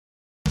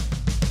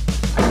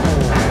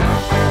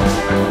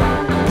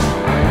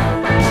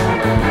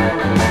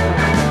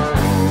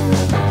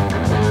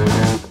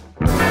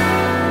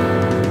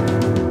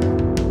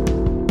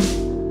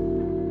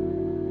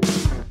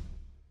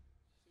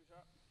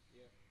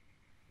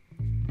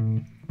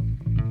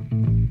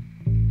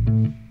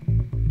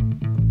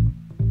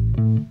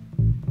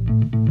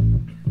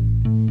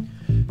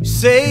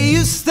say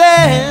you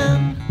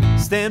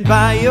stand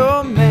by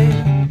your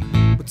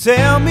man. But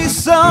tell me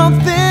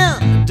something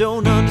I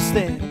don't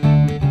understand.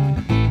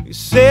 You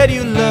said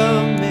you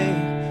love me,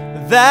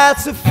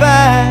 that's a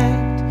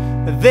fact.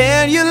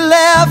 Then you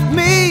left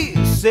me,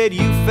 said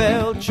you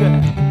felt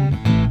trapped.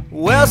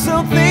 Well,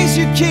 some things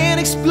you can't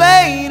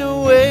explain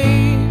away,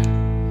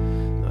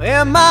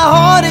 and my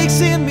heart aches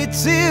in me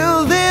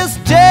till this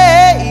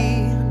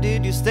day.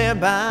 Did you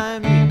stand by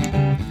me?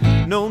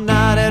 No,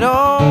 not at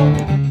all.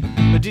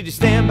 But did you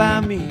stand by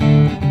me?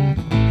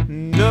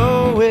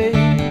 No way.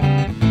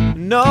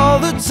 And all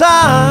the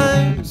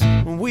times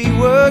when we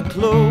were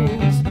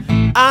close,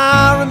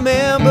 I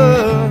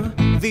remember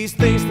these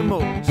things the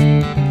most.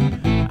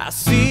 I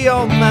see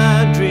all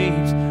my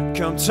dreams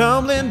come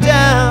tumbling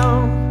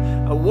down.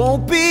 I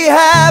won't be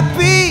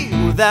happy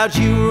without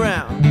you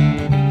around.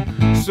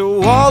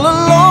 So all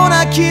alone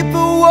I keep the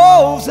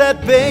wolves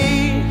at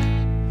bay.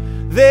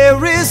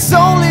 There is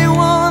only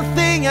one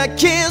thing I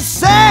can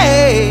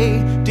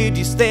say. Did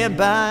you stand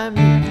by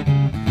me?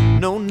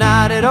 No,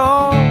 not at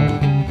all.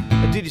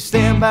 Did you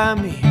stand by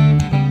me?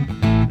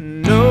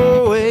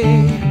 No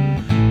way.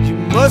 You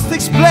must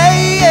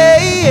explain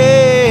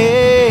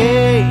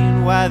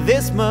why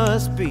this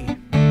must be.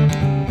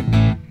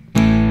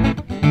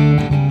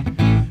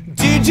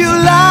 Did you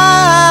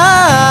lie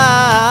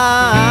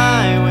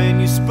when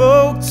you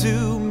spoke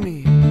to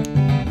me?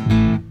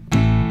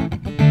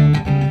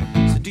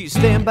 So do you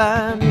stand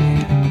by me?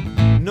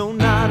 No,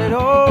 not at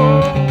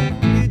all.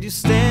 Did you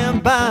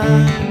stand by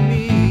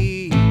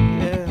me?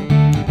 Yeah.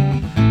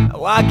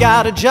 Oh, I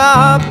got a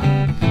job,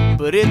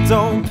 but it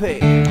don't pay.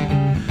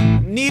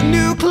 Need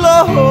new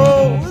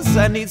clothes,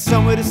 I need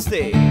somewhere to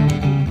stay.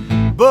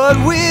 But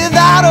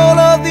without all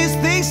of these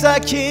things I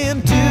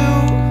can't do.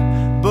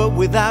 But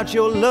without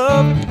your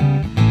love,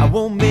 I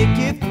won't make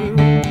it through.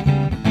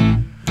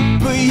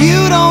 But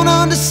you don't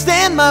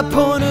understand my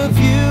point of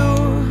view.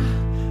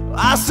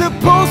 I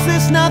suppose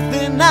there's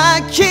nothing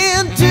I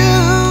can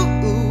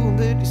do.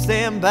 Did you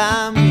stand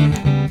by me?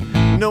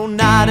 No,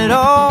 not at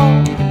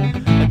all.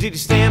 Did you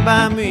stand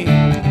by me?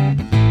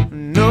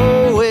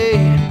 No way.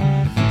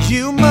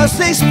 You must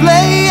explain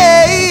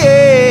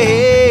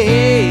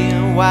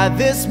why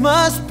this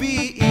must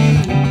be.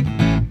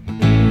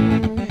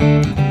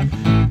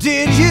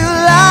 Did you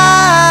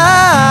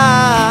lie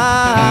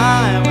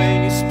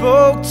when you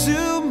spoke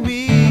to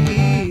me?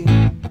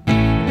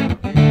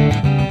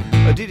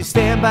 Or did you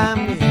stand by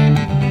me?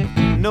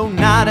 No,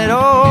 not at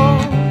all.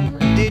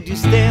 Did you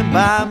stand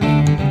by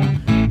me?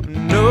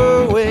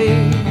 No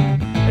way.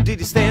 Did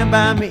you stand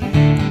by me?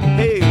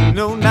 Hey,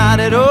 no, not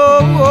at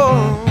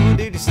all.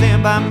 Did you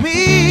stand by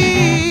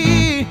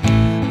me?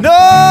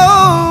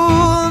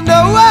 No,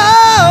 no,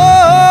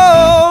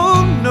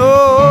 no.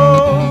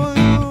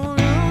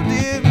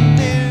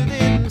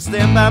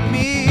 Stand by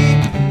me.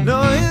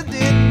 No, you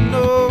didn't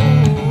know.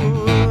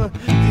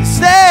 You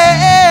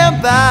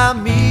stand by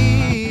me.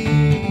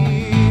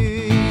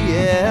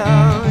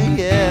 Yeah,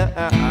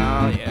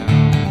 yeah, yeah.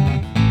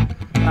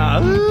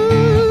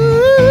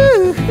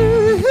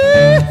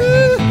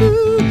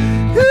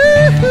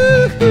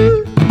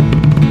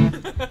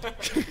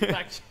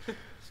 Tack.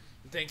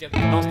 Tänk att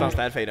Någonstans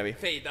där fejdar vi.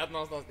 Fejdat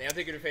någonstans. Nej, jag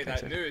tycker du fejdar.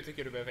 Nu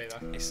tycker du börjar fejda.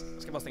 Yes.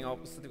 Jag ska bara stänga av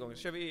och sätta igång. Så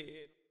kör vi.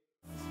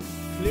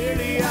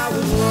 Clearly I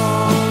was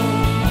wrong.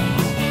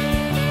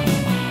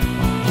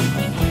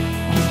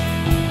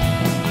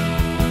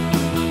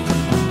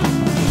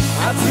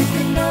 I took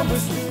a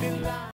number.